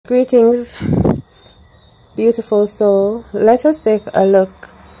Greetings, beautiful soul. Let us take a look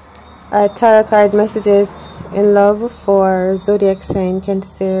at tarot card messages in love for zodiac sign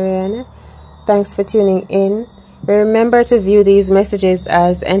Cancerian. Thanks for tuning in. Remember to view these messages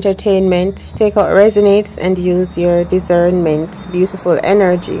as entertainment. Take what resonates and use your discernment. Beautiful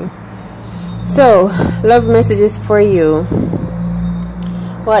energy. So, love messages for you.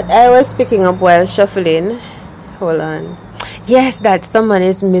 What I was picking up while shuffling, hold on. Yes, that someone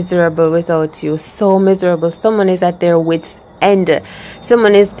is miserable without you. So miserable. Someone is at their wits' end.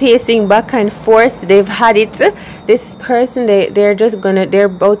 Someone is pacing back and forth. They've had it. This person, they're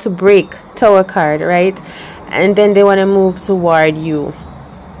about to break. Tower card, right? And then they want to move toward you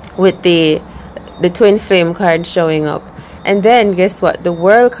with the twin flame card showing up. And then guess what? The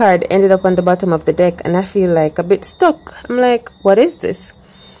world card ended up on the bottom of the deck, and I feel like a bit stuck. I'm like, what is this?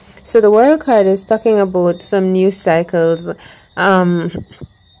 So the world card is talking about some new cycles. I'm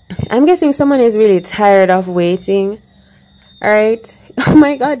getting someone is really tired of waiting. Alright? Oh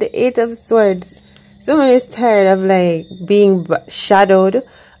my god, the 8 of Swords. Someone is tired of like being shadowed,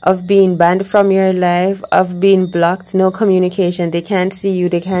 of being banned from your life, of being blocked, no communication. They can't see you,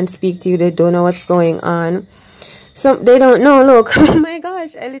 they can't speak to you, they don't know what's going on. So they don't know. Look, oh my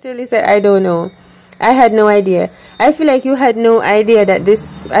gosh, I literally said I don't know. I had no idea. I feel like you had no idea that this...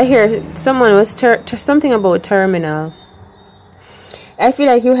 I hear someone was... something about terminal. I feel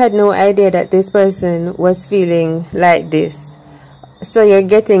like you had no idea that this person was feeling like this. So you're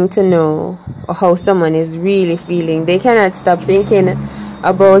getting to know how someone is really feeling. They cannot stop thinking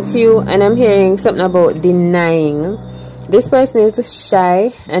about you. And I'm hearing something about denying. This person is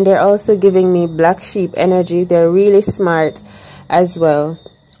shy. And they're also giving me black sheep energy. They're really smart as well.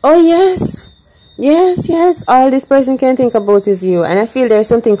 Oh, yes. Yes, all this person can think about is you. And I feel there's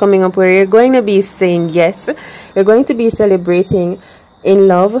something coming up where you're going to be saying yes. You're going to be celebrating in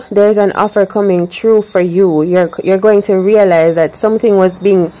love. There's an offer coming true for you. You're going to realize that something was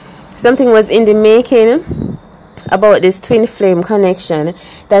in the making about this twin flame connection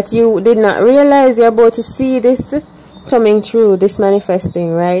that you did not realize. You're about to see this coming true, this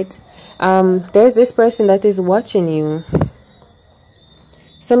manifesting, right? There's this person that is watching you.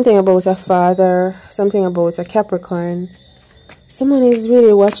 Something about a father, something about a Capricorn. Someone is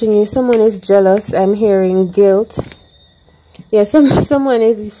really watching you. Someone is jealous. I'm hearing guilt. Yeah, someone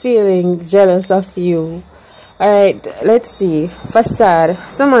is feeling jealous of you. Alright, let's see. Facade.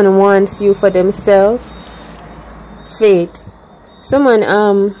 Someone wants you for themselves. Fate. Someone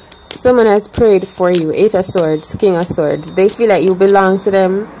has prayed for you. 8 of Swords, King of Swords. They feel like you belong to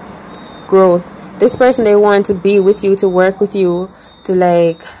them. Growth. This person, they want to be with you, to work with you, to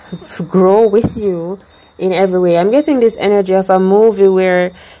like grow with you in every way. I'm getting this energy of a movie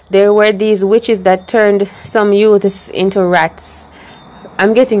where there were these witches that turned some youths into rats.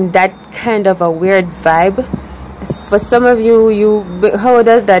 I'm getting that kind of a weird vibe. For some of you, how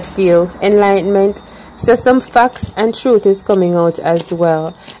does that feel? Enlightenment. So some facts and truth is coming out as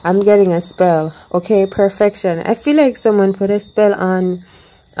well. I'm getting a spell. Okay, perfection. I feel like someone put a spell on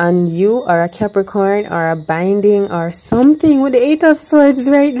you, or a Capricorn, or a binding, or something with the 8 of Swords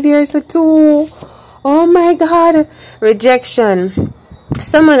right there. So 2. Oh my god. Rejection.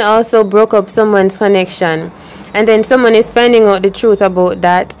 Someone also broke up someone's connection, and then someone is finding out the truth about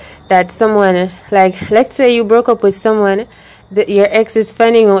that someone, like, let's say you broke up with someone, your ex is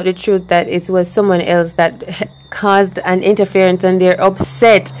finding out the truth that it was someone else that caused an interference, and they're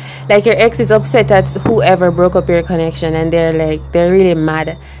upset. Like, your ex is upset at whoever broke up your connection, and they're really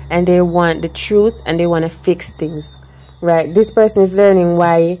mad, and they want the truth, and they want to fix things, right? This person is learning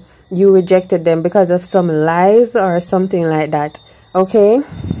why you rejected them, because of some lies or something like that. Okay.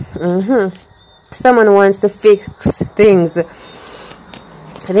 Someone wants to fix things.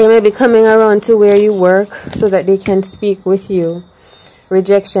 They may be coming around to where you work so that they can speak with you.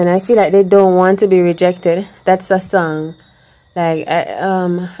 Rejection. I feel like they don't want to be rejected. That's a song. Like,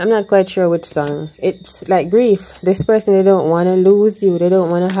 I'm not quite sure which song. It's like grief. This person, they don't want to lose you. They don't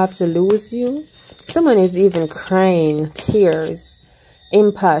want to have to lose you. Someone is even crying. Tears.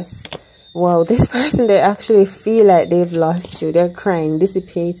 Impasse. Wow, this person, they actually feel like they've lost you. They're crying,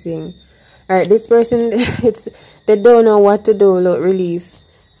 dissipating. Alright, this person, they don't know what to do. Look, release.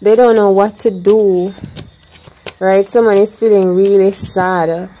 They don't know what to do. Right? Someone is feeling really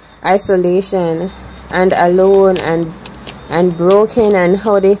sad. Isolation. And alone. And broken. And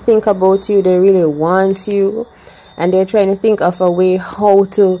how they think about you. They really want you. And they're trying to think of a way how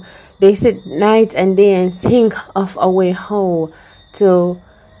to... They sit night and day and think of a way how to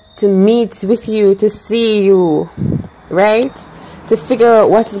meet with you, to see you, right? To figure out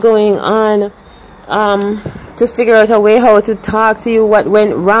what's going on. to figure out a way how to talk to you, what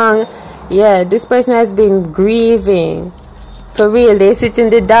went wrong. Yeah, this person has been grieving. For real, they sit in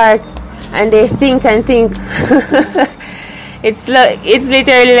the dark and they think and think. It's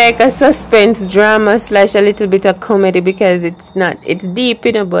literally like a suspense drama / a little bit of comedy, because it's deep,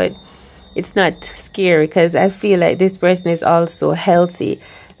 but it's not scary, because I feel like this person is also healthy.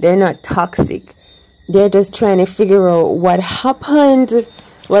 They're not toxic. They're just trying to figure out what happened,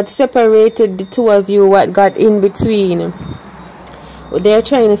 what separated the two of you, what got in between. They're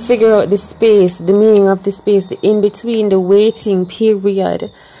trying to figure out the space, the meaning of the space, the in between, the waiting period.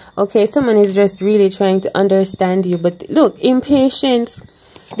 Okay, someone is just really trying to understand you. But look, impatience.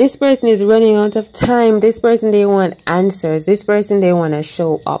 This person is running out of time. This person, they want answers. This person, they want to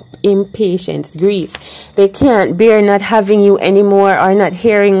show up. Impatience, grief. They can't bear not having you anymore, or not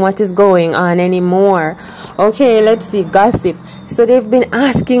hearing what is going on anymore. Okay, let's see. Gossip. So they've been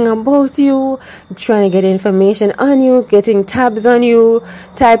asking about you, trying to get information on you, getting tabs on you,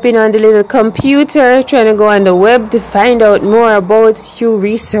 typing on the little computer, trying to go on the web to find out more about you,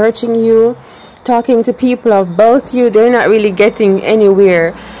 researching you, talking to people about you. They're not really getting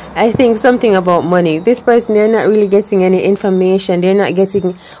anywhere. I think something about money. This person, they're not really getting any information. They're not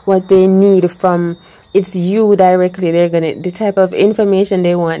getting what they need from it's you directly. They're gonna, the type of information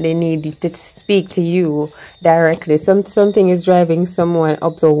they want, they need to speak to you directly. Something is driving someone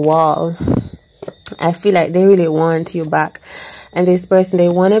up the wall. I feel like they really want you back. And this person, they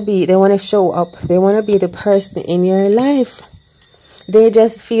want to show up. They want to be the person in your life. They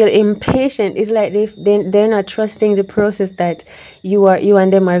just feel impatient. It's like they're not trusting the process that you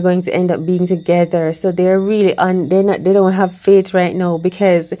and them are going to end up being together. So they're really they don't have faith right now,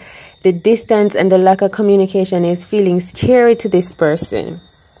 because the distance and the lack of communication is feeling scary to this person.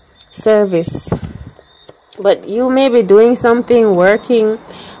 Service. But you may be doing something, working,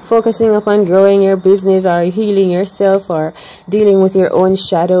 focusing upon growing your business, or healing yourself, or dealing with your own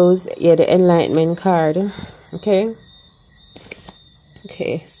shadows. Yeah, the Enlightenment card. Okay.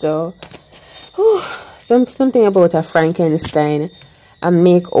 Okay, so something about a Frankenstein, a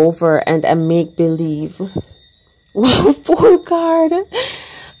makeover, and a make-believe. Wow, Fool card.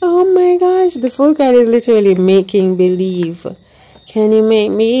 Oh my gosh, the Fool card is literally making believe. Can you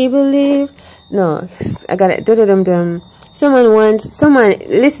make me believe? No, I got it.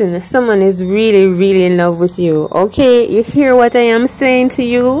 Listen, someone is really, really in love with you. Okay, you hear what I am saying to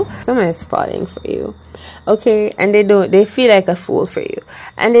you? Someone is falling for you. Okay, and they feel like a fool for you,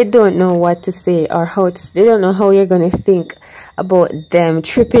 and they don't know what to say or they don't know how you're gonna think about them,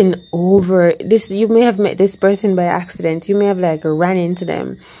 tripping over this. You may have met this person by accident. You may have like ran into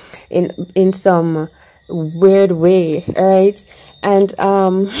them in some weird way, right? And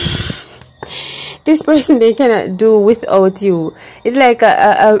this person, they cannot do without you. It's like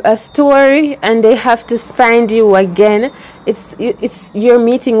a story, and they have to find you again. It's your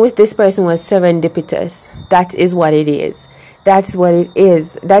meeting with this person was serendipitous. That is what it is. That's what it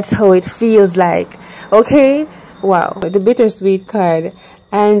is. That's how it feels like. Okay? Wow. The bittersweet card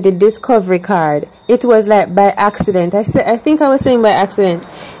and the discovery card. It was like by accident. I think I was saying by accident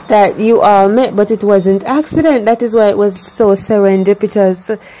that you all met, but it wasn't accident. That is why it was so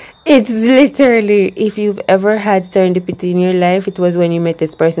serendipitous. It's literally, if you've ever had serendipity in your life, it was when you met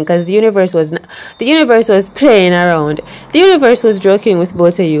this person, because the universe was playing around. The universe was joking with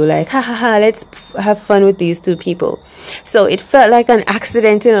both of you, like, ha ha ha, let's have fun with these two people. So it felt like an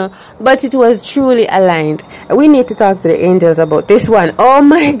accident, but it was truly aligned. We need to talk to the angels about this one. Oh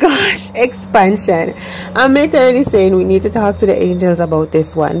my gosh, expansion. I'm literally saying we need to talk to the angels about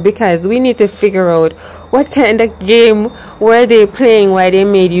this one, because we need to figure out what kind of game were they playing, why they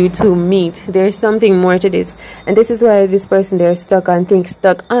made you two meet. There's something more to this, and this is why this person, they're stuck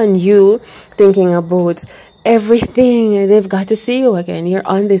on you, thinking about everything. They've got to see you again. You're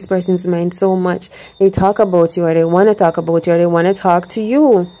on this person's mind so much. They talk about you, or they want to talk about you, or they want to talk to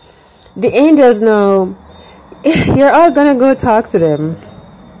you. The angels know. You're all gonna go talk to them.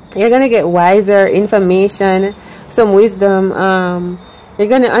 You're gonna get wiser information, some wisdom. You're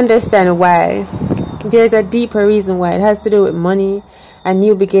gonna understand why. There's a deeper reason why. It has to do with money and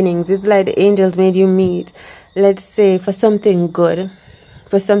new beginnings. It's like the angels made you meet, let's say, for something good,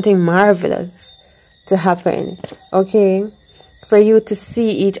 for something marvelous to happen. Okay, for you to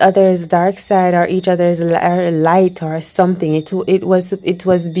see each other's dark side, or each other's light, or something. It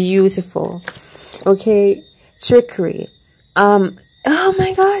was beautiful. Okay, trickery. Oh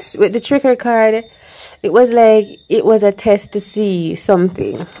my gosh, with the trickery card, it was like it was a test to see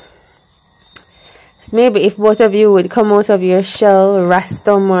something. Maybe if both of you would come out of your shell,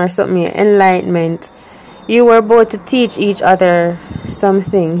 rastum or something, enlightenment, you were both to teach each other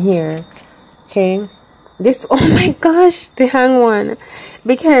something here. Okay, This, oh my gosh, the hang one.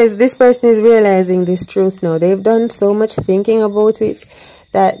 Because this person is realizing this truth now. They've done so much thinking about it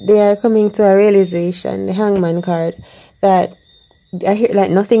that they are coming to a realization, the hangman card, that I hear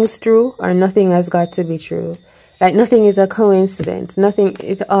like nothing's true or nothing has got to be true. Like nothing is a coincidence. Nothing,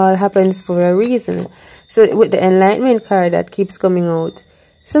 it all happens for a reason. So with the enlightenment card that keeps coming out,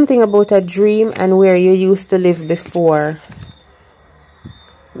 something about a dream and where you used to live before.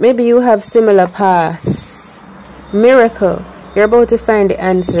 Maybe you have similar paths. Miracle. You're about to find the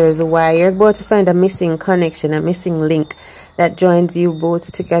answers why. You're about to find a missing connection, a missing link that joins you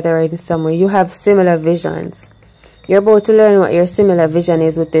both together in some way. You have similar visions. You're about to learn what your similar vision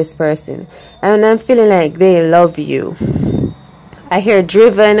is with this person. And I'm feeling like they love you. I hear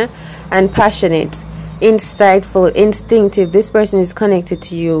driven and passionate, insightful, instinctive. This person is connected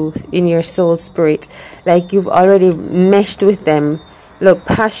to you in your soul spirit. Like you've already meshed with them. Look,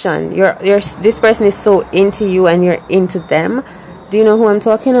 passion. This person is so into you and you're into them. Do you know who I'm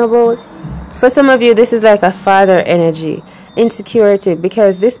talking about? For some of you, this is like a father energy. Insecurity,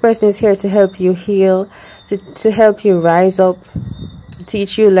 because this person is here to help you heal, to help you rise up,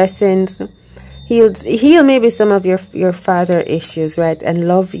 teach you lessons, heal maybe some of your father issues, right? And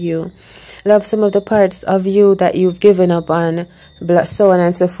love you. Love some of the parts of you that you've given up on, so on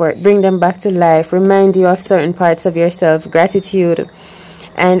and so forth. Bring them back to life. Remind you of certain parts of yourself. Gratitude.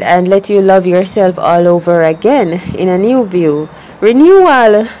 And let you love yourself all over again in a new view.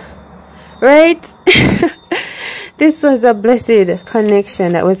 Renewal. Right? This was a blessed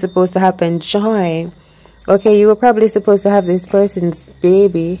connection that was supposed to happen. Joy. Okay, you were probably supposed to have this person's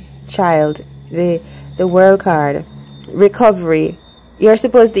baby, child. The world card. Recovery. You're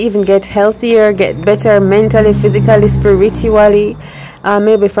supposed to even get healthier, get better mentally, physically, spiritually.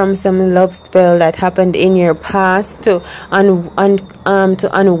 Maybe from some love spell that happened in your past to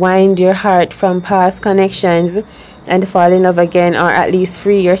unwind your heart from past connections and fall in love again, or at least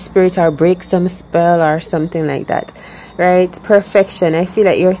free your spirit or break some spell or something like that. Right? Perfection. I feel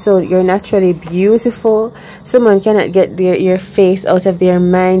like you're naturally beautiful. Someone cannot get your face out of their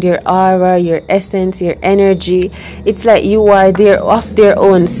mind, your aura, your essence, your energy. It's like you are there of their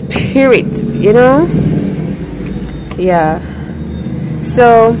own spirit, you know? Yeah.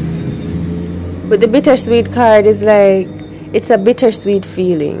 So, with the bittersweet card, is like, it's a bittersweet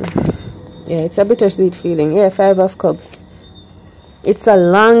feeling. Yeah, it's a bittersweet feeling. Yeah, 5 of Cups. It's a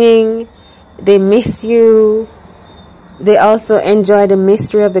longing. They miss you. They also enjoy the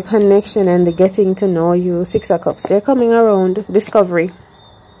mystery of the connection and the getting to know you. 6 of Cups. They're coming around. Discovery.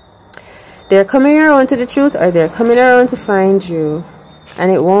 They're coming around to the truth, or they're coming around to find you.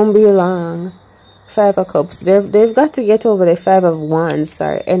 And it won't be long. 5 of Cups. They've got to get over the 5 of Wands.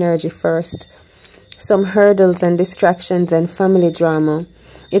 Sorry, energy first. Some hurdles and distractions and family drama.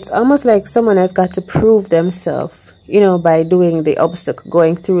 It's almost like someone has got to prove themselves, you know, by doing the obstacle,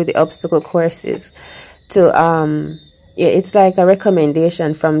 going through the obstacle courses. Yeah, it's like a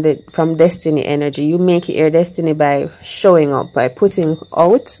recommendation from destiny energy. You make it your destiny by showing up, by putting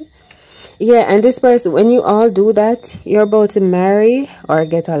out. Yeah, and this person, when you all do that, you're about to marry or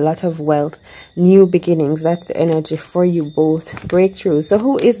get a lot of wealth. New beginnings. That's the energy for you both. Breakthrough. So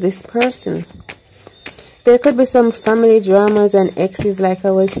who is this person? There could be some family dramas and exes, like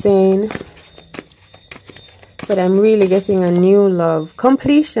I was saying. But I'm really getting a new love.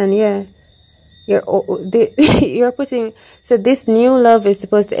 Completion, yeah. You're putting... So this new love is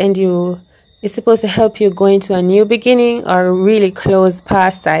supposed to end you... It's supposed to help you go into a new beginning or really close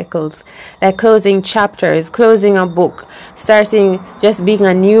past cycles. Like closing chapters, closing a book, starting just being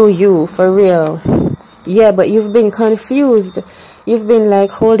a new you for real. Yeah, but you've been confused. You've been like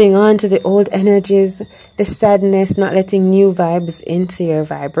holding on to the old energies, the sadness, not letting new vibes into your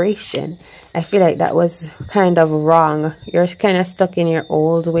vibration. I feel like that was kind of wrong. You're kind of stuck in your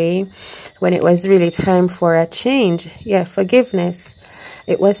old way when it was really time for a change. Yeah, forgiveness.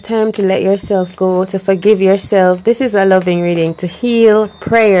 It was time to let yourself go, to forgive yourself. This is a loving reading, to heal,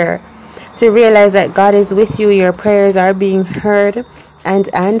 prayer, to realize that God is with you. Your prayers are being heard and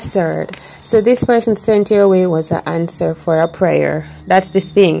answered. So this person sent your way was an answer for a prayer. That's the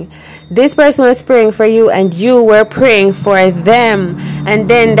thing. This person was praying for you and you were praying for them. And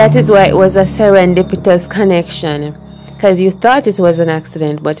then that is why it was a serendipitous connection. Because you thought it was an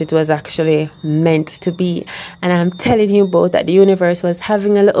accident, but it was actually meant to be. And I'm telling you both that the universe was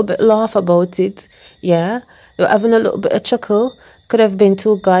having a little bit laugh about it. Yeah, they were having a little bit of chuckle. Could have been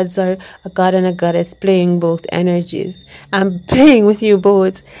two gods or a god and a goddess playing both energies. I'm playing with you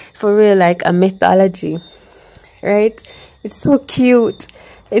both for real, like a mythology. Right? It's so cute.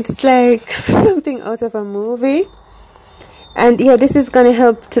 It's like something out of a movie. And yeah, this is going to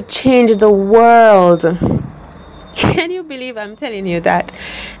help to change the world. Can you believe I'm telling you that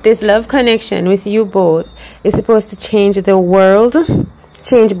this love connection with you both is supposed to change the world,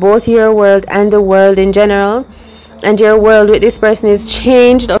 change both your world and the world in general, and your world with this person is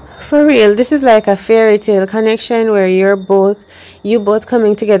changed for real. This is like a fairy tale connection where you both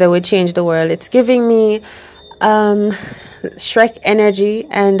coming together would change the world. It's giving me Shrek energy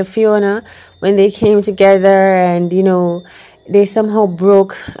and Fiona when they came together, and you know, they somehow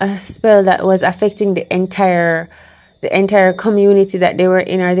broke a spell that was affecting the entire community that they were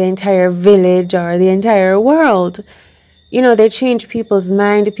in, or the entire village, or the entire world. You know, they changed people's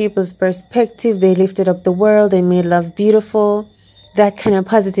mind, people's perspective. They lifted up the world. They made love beautiful. That kind of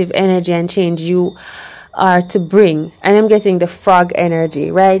positive energy and change you are to bring. And I'm getting the frog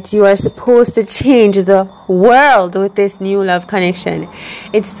energy, right? You are supposed to change the world with this new love connection.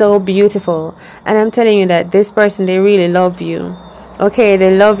 It's so beautiful. And I'm telling you that this person, they really love you. Okay,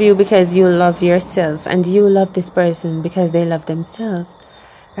 they love you because you love yourself, and you love this person because they love themselves,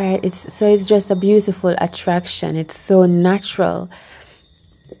 right? It's just a beautiful attraction. It's so natural.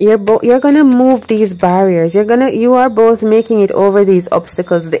 You're gonna move these barriers. You are both making it over these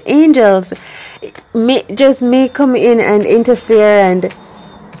obstacles. The angels may come in and interfere, and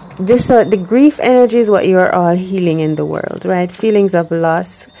this the grief energy is what you're all healing in the world, right? Feelings of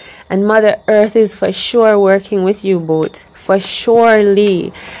loss, and Mother Earth is for sure working with you both. For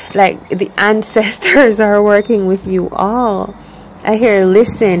surely, like the ancestors are working with you all. I hear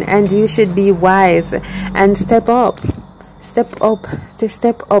listen, and you should be wise and step up,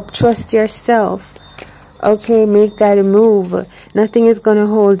 trust yourself. Okay, make that move. Nothing is gonna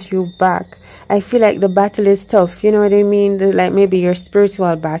hold you back. I feel like the battle is tough, you know what I mean? Like maybe your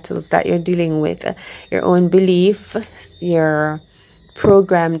spiritual battles that you're dealing with, your own belief, your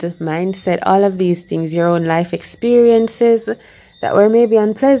programmed mindset, all of these things, your own life experiences that were maybe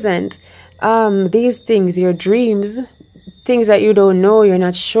unpleasant, these things, your dreams, things that you don't know, you're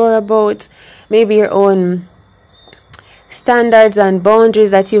not sure about, maybe your own standards and boundaries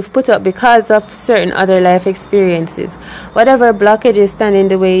that you've put up because of certain other life experiences. Whatever blockages stand in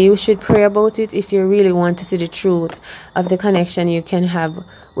the way, you should pray about it if you really want to see the truth of the connection you can have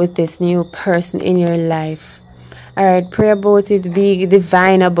with this new person in your life. Alright, pray about it, be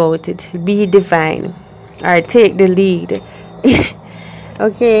divine about it, be divine. Alright, take the lead.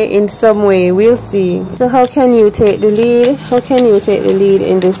 Okay, in some way, we'll see. So how can you take the lead? How can you take the lead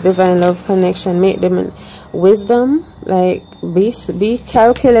in this divine love connection? Make them wisdom, like be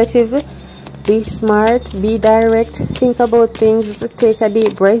calculative, be smart, be direct, think about things, take a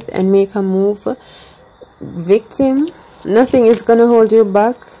deep breath and make a move. Victim, nothing is gonna hold you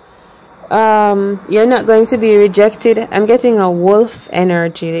back. You're not going to be rejected. I'm getting a wolf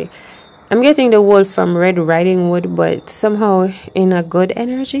energy. I'm getting the wolf from Red Riding Hood, but somehow in a good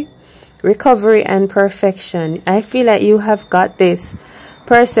energy. Recovery and perfection. I feel like you have got this.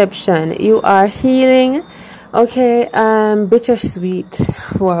 Perception. You are healing. Okay, bittersweet.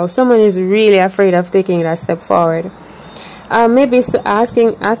 Wow, someone is really afraid of taking that step forward. Maybe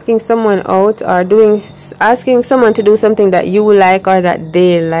asking someone out, or asking someone to do something that you like or that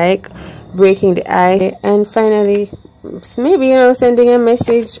they like. Breaking the ice. And finally, maybe, you know, sending a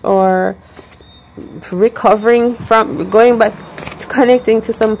message, or recovering from going back, connecting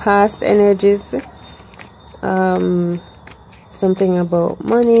to some past energies. Something about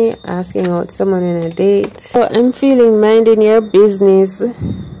money, asking out someone in a date. So I'm feeling minding your business,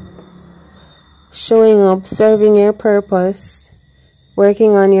 showing up, serving your purpose,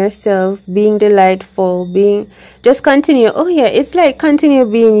 working on yourself, being delightful, just continue. Oh yeah, it's like continue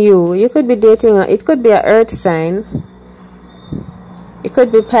being you. You could be dating, it could be an earth sign. It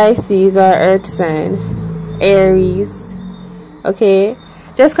could be Pisces or earth sign, Aries. Okay,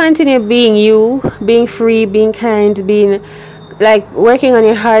 just continue being you, being free, being kind, being like working on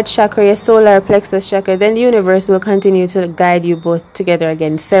your heart chakra, your solar plexus chakra. Then the universe will continue to guide you both together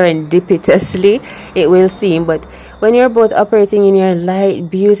again, serendipitously, it will seem. But when you're both operating in your light,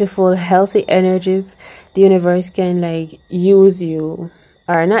 beautiful, healthy energies, the universe can like use you,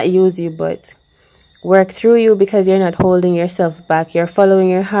 or not use you, but work through you, because you're not holding yourself back. You're following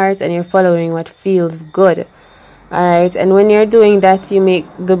your heart and you're following what feels good. Alright, and when you're doing that, you make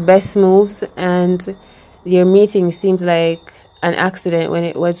the best moves, and your meeting seems like an accident when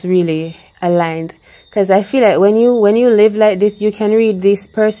it was really aligned. Because I feel like when you live like this, you can read this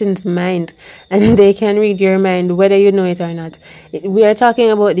person's mind, and they can read your mind whether you know it or not. We are talking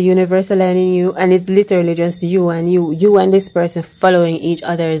about the universe aligning you, and it's literally just you and this person following each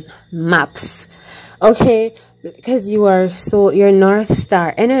other's maps. Okay, because you are your North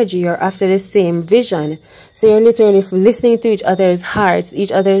Star energy, you're after the same vision. So you're literally listening to each other's hearts,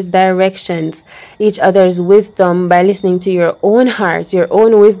 each other's directions, each other's wisdom by listening to your own heart, your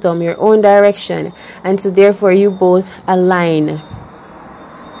own wisdom, your own direction. And so therefore you both align.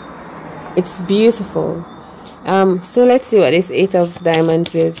 It's beautiful. So let's see what this 8 of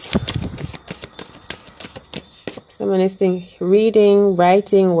Diamonds is. Someone is thinking, reading,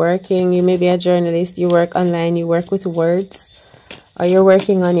 writing, working. You may be a journalist. You work online. You work with words. Or you're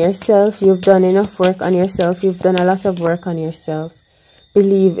working on yourself. You've done enough work on yourself. You've done a lot of work on yourself.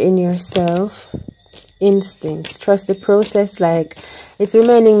 Believe in yourself. Instincts. Trust the process. Like, it's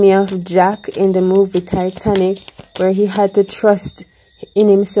reminding me of Jack in the movie Titanic, where he had to trust in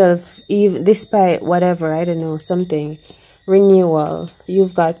himself, even despite whatever, I don't know, something. Renewal.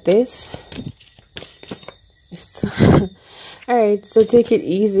 You've got this. Alright, so take it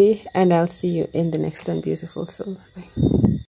easy, and I'll see you in the next one, beautiful soul. Bye.